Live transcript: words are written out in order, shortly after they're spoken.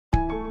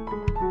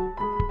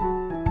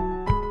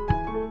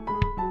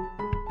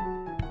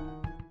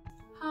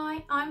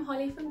I'm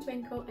Holly from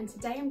Twinkl, and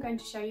today I'm going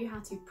to show you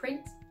how to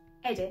print,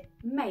 edit,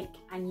 make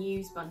and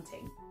use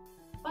Bunting.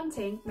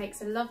 Bunting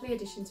makes a lovely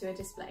addition to a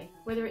display,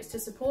 whether it's to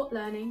support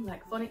learning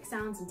like phonics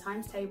sounds and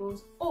times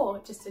tables,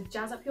 or just to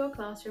jazz up your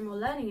classroom or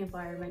learning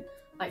environment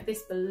like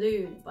this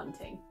balloon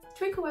bunting.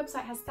 Twinkl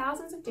website has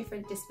thousands of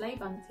different display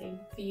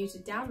bunting for you to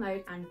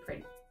download and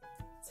print.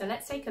 So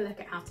let's take a look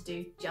at how to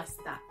do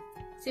just that.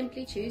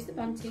 Simply choose the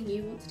bunting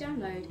you want to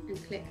download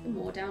and click the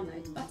More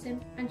Downloads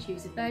button and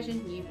choose the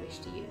version you wish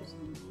to use.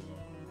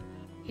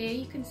 Here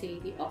you can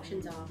see the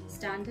options are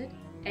standard,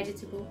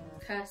 editable,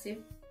 cursive,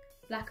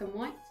 black and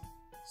white,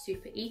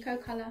 super eco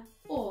colour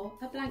or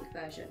a blank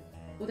version,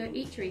 although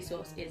each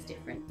resource is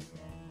different.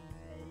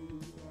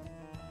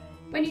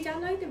 When you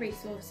download the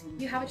resource,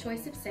 you have a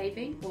choice of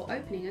saving or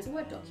opening as a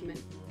Word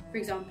document. For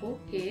example,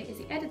 here is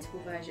the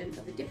editable version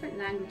of the different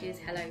languages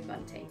Hello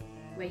Bunting,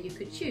 where you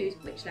could choose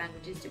which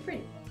languages to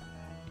print.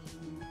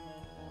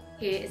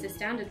 Here is the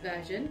standard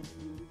version,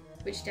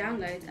 which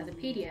downloads as a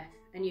PDF,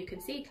 and you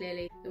can see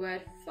clearly the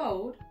word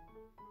fold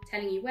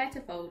telling you where to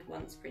fold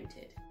once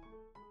printed.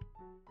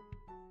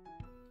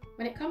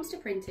 When it comes to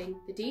printing,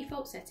 the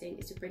default setting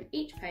is to print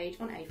each page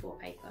on A4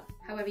 paper.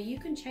 However, you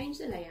can change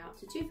the layout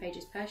to 2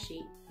 pages per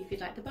sheet if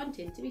you'd like the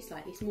bunting to be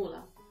slightly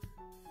smaller,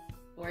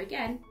 or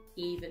again,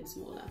 even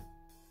smaller.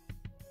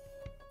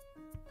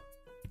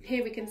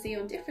 Here we can see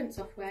on different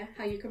software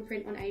how you can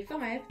print on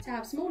A5 to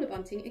have smaller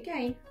bunting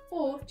again,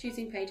 or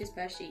choosing pages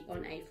per sheet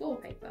on A4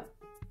 paper.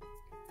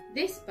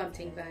 This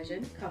bunting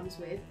version comes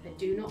with a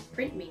Do Not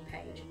Print Me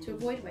page to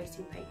avoid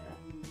wasting paper.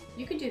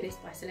 You can do this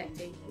by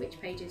selecting which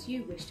pages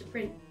you wish to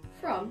print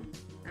from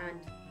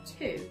and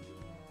to,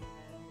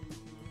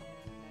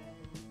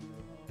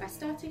 by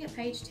starting at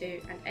page 2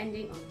 and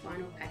ending on the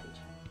final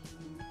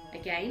page.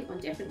 Again,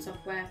 on different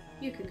software,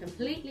 you can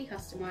completely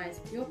customise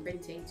your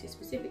printing to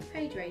specific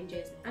page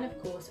ranges and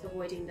of course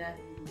avoiding the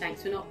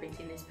 "thanks for not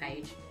printing this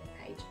page"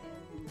 page.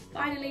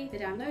 Finally, the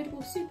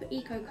downloadable Super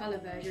Eco Colour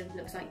version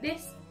looks like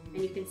this,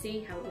 and you can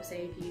see how it will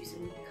save you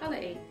some colour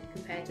ink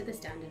compared to the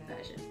standard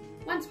version.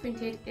 Once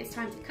printed, it's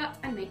time to cut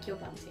and make your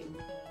bunting.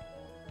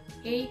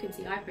 Here you can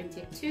see I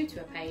printed 2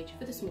 to a page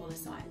for the smaller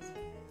size.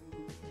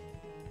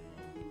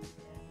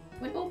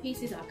 When all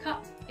pieces are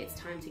cut, it's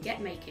time to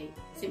get making.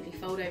 Simply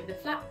fold over the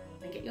flap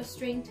and get your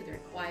string to the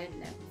required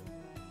length.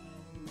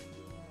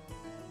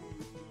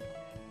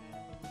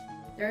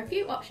 There are a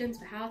few options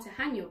for how to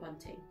hang your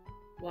bunting.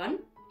 One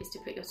is to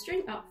put your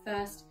string up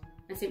first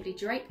and simply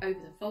drape over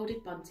the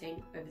folded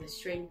bunting over the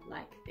string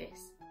like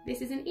this.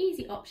 This is an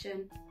easy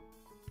option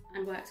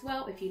and works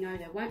well if you know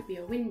there won't be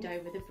a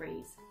window with a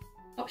breeze.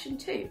 Option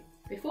 2,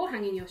 before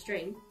hanging your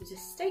string, use a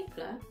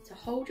stapler to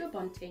hold your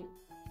bunting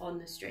on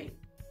the string.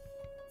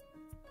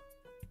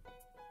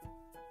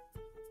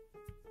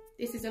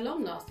 This is a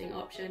long-lasting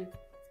option,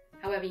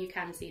 however you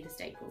can see the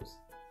staples.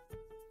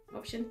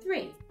 Option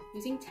 3,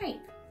 using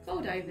tape,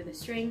 fold over the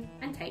string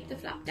and tape the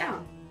flap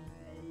down.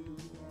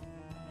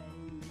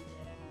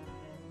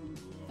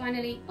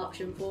 Finally,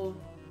 option 4,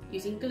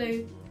 using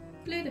glue,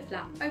 glue the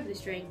flap over the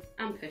string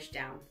and push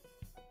down.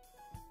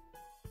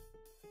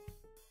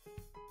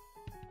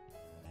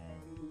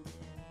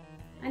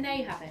 And there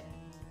you have it,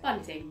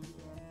 bunting.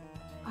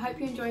 I hope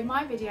you enjoyed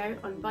my video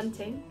on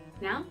bunting.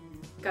 Now,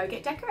 go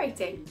get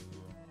decorating!